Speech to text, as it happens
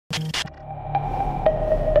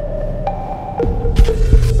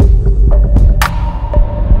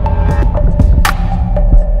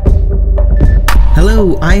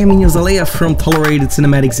I'm Ignace Aleya from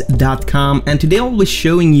ToleratedCinematics.com, and today I'll be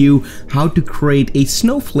showing you how to create a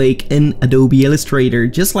snowflake in Adobe Illustrator,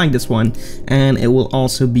 just like this one, and it will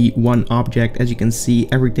also be one object. As you can see,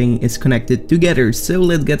 everything is connected together. So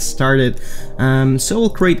let's get started. So we'll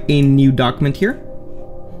create a new document here,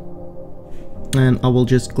 and I will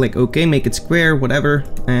just click OK, make it square, whatever,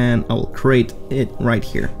 and I will create it right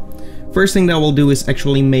here. First thing that I will do is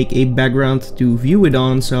actually make a background to view it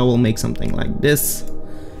on, so I will make something like this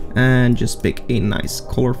and just pick a nice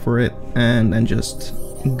color for it, and then just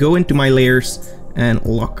go into my layers and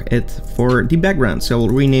lock it for the background. So I will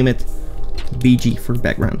rename it BG for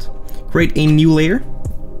background. Create a new layer,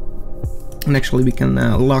 and actually we can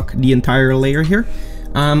lock the entire layer here.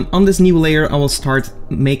 On this new layer I will start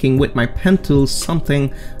making with my pen tool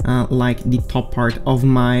something like the top part of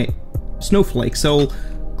my snowflake. So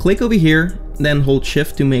click over here, then hold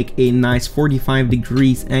shift to make a nice 45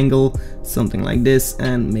 degrees angle, something like this,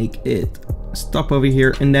 and make it stop over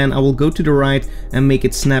here, and then I will go to the right and make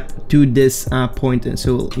it snap to this point, and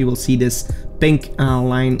so you will see this pink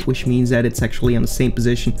line, which means that it's actually on the same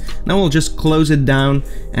position. Now I'll just close it down,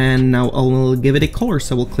 and now I will give it a color.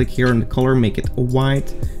 So we'll click here on the color, make it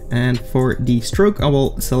white, and for the stroke I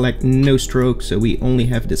will select no stroke, so we only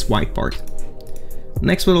have this white part.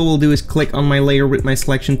 Next, what I will do is click on my layer with my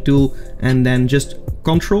selection tool, and then just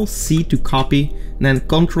Ctrl C to copy, and then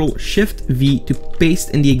Ctrl Shift V to paste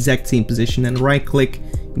in the exact same position, and right click,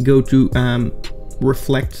 go to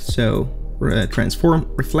reflect, so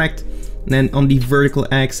transform, reflect, and then on the vertical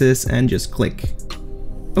axis, and just click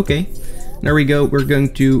OK. There we go. We're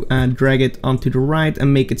going to drag it onto the right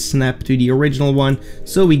and make it snap to the original one,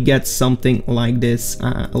 so we get something like this,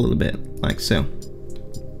 a little bit like so.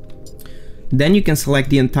 Then you can select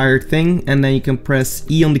the entire thing, and then you can press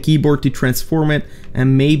E on the keyboard to transform it,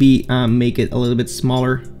 and maybe make it a little bit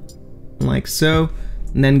smaller, like so.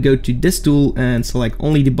 And then go to this tool and select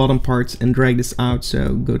only the bottom parts and drag this out,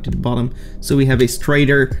 so go to the bottom. So we have a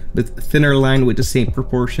straighter but thinner line with the same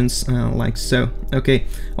proportions, like so. Okay,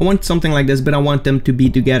 I want something like this, but I want them to be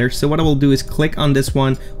together. So what I will do is click on this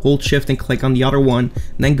one, hold shift and click on the other one,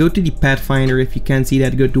 and then go to the Pathfinder. If you can't see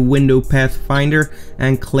that, go to Window Pathfinder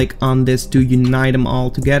and click on this to unite them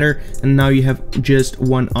all together, and now you have just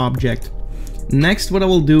one object. Next, what I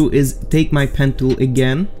will do is take my pen tool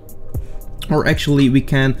again, or actually we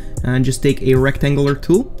can just take a rectangular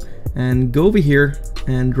tool and go over here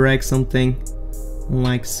and drag something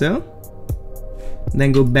like so.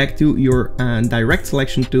 Then go back to your direct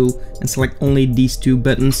selection tool and select only these two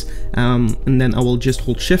buttons, and then I will just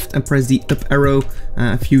hold shift and press the up arrow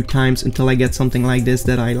a few times until I get something like this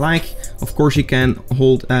that I like. Of course you can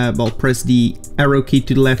hold press the arrow key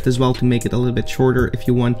to the left as well to make it a little bit shorter if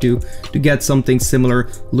you want to get something similar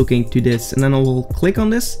looking to this. And then I will click on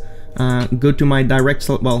this, go to my direct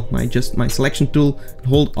my selection tool,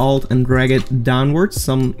 hold Alt and drag it downwards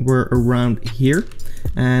somewhere around here,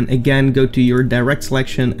 and again go to your direct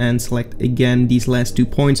selection and select again these last 2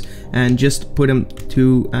 points and just put them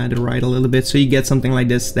to the right a little bit, so you get something like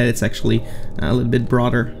this, that it's actually a little bit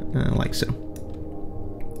broader, like so.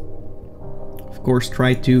 Of course,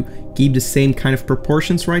 try to keep the same kind of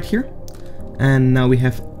proportions right here, and now we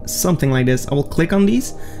have something like this. I will click on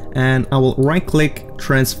these and I will right click,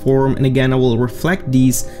 transform, and again I will reflect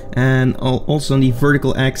these, and I'll also on the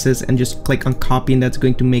vertical axis and just click on copy, and that's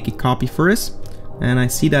going to make a copy for us. And I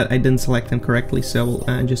see that I didn't select them correctly, so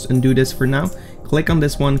I'll just undo this for now. Click on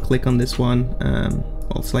this one, click on this one,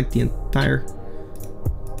 I'll select the entire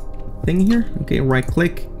thing here. Okay, right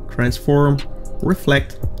click, transform,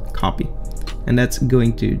 reflect, copy, and that's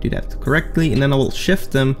going to do that correctly. And then I will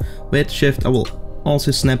shift them. With shift I will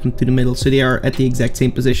also snap them to the middle, so they are at the exact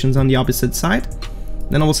same positions on the opposite side.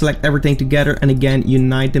 Then I will select everything together and again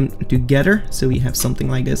unite them together, so we have something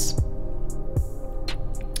like this.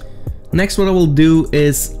 Next, what I will do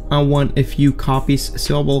is I want a few copies,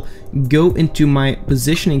 so I will go into my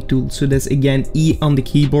positioning tool, so that's again E on the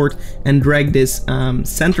keyboard, and drag this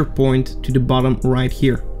center point to the bottom right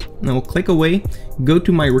here. And I will click away, go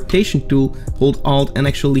to my rotation tool, hold Alt and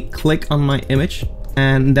actually click on my image,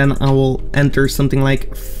 and then I will enter something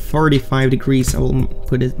like 45 degrees. I will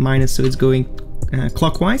put it minus so it's going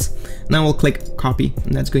clockwise. Now we'll click copy,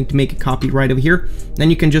 and that's going to make a copy right over here. Then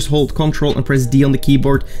you can just hold Ctrl and press D on the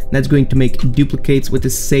keyboard, and that's going to make duplicates with the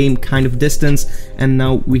same kind of distance, and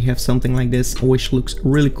now we have something like this, which looks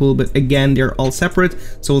really cool. But again, they're all separate,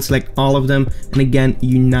 so we'll select all of them and again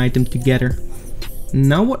unite them together.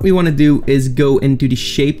 Now what we want to do is go into the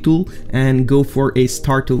shape tool and go for a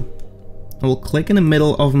star tool. I will click in the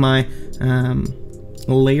middle of my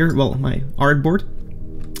layer, my artboard,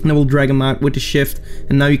 and I will drag them out with the shift,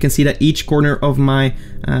 and now you can see that each corner of my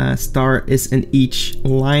star is in each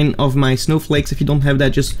line of my snowflakes. If you don't have that,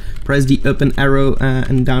 just press the up and arrow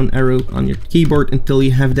and down arrow on your keyboard until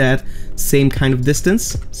you have that same kind of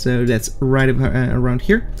distance. So that's right around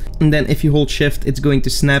here. And then if you hold shift, it's going to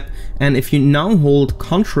snap, and if you now hold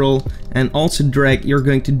control and also drag, you're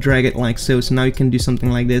going to drag it like so. So now you can do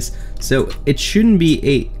something like this. So it shouldn't be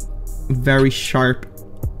a very sharp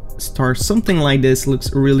star, something like this.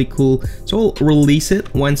 Looks really cool. So I'll release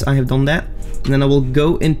it once I have done that, and then I will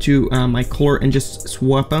go into my color and just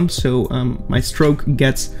swap them, so my stroke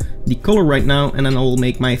gets the color right now, and then I will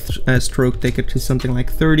make my stroke, take it to something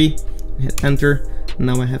like 30, hit enter, and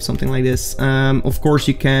now I have something like this. Of course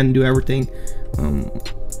you can do everything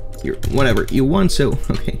whatever you want. So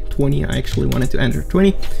okay, 20, I actually wanted to enter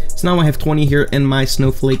 20, so now I have 20 here in my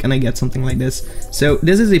snowflake, and I get something like this. So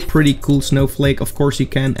this is a pretty cool snowflake. Of course you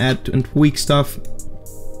can add and tweak stuff,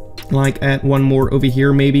 like add one more over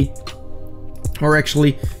here maybe, or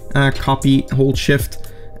actually copy, hold shift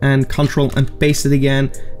and control and paste it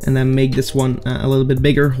again, and then make this one a little bit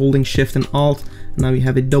bigger, holding shift and alt. Now we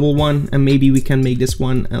have a double one, and maybe we can make this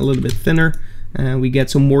one a little bit thinner, and we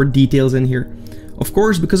get some more details in here. Of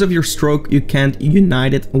course, because of your stroke, you can't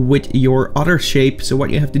unite it with your other shape. So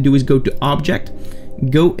what you have to do is go to Object,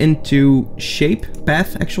 go into Shape,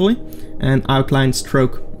 Path actually, and Outline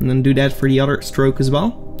Stroke. And then do that for the other stroke as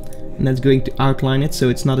well. And that's going to outline it, so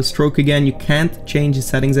it's not a stroke again. You can't change the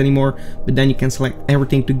settings anymore, but then you can select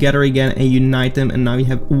everything together again and unite them, and now you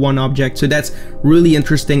have one object. So that's really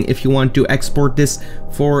interesting if you want to export this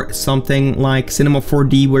for something like Cinema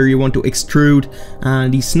 4D, where you want to extrude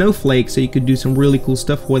these snowflakes. So you could do some really cool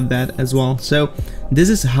stuff with that as well. So this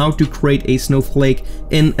is how to create a snowflake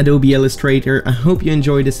in Adobe Illustrator. I hope you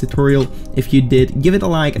enjoyed this tutorial. If you did, give it a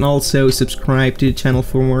like and also subscribe to the channel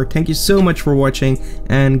for more. Thank you so much for watching,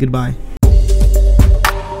 and goodbye.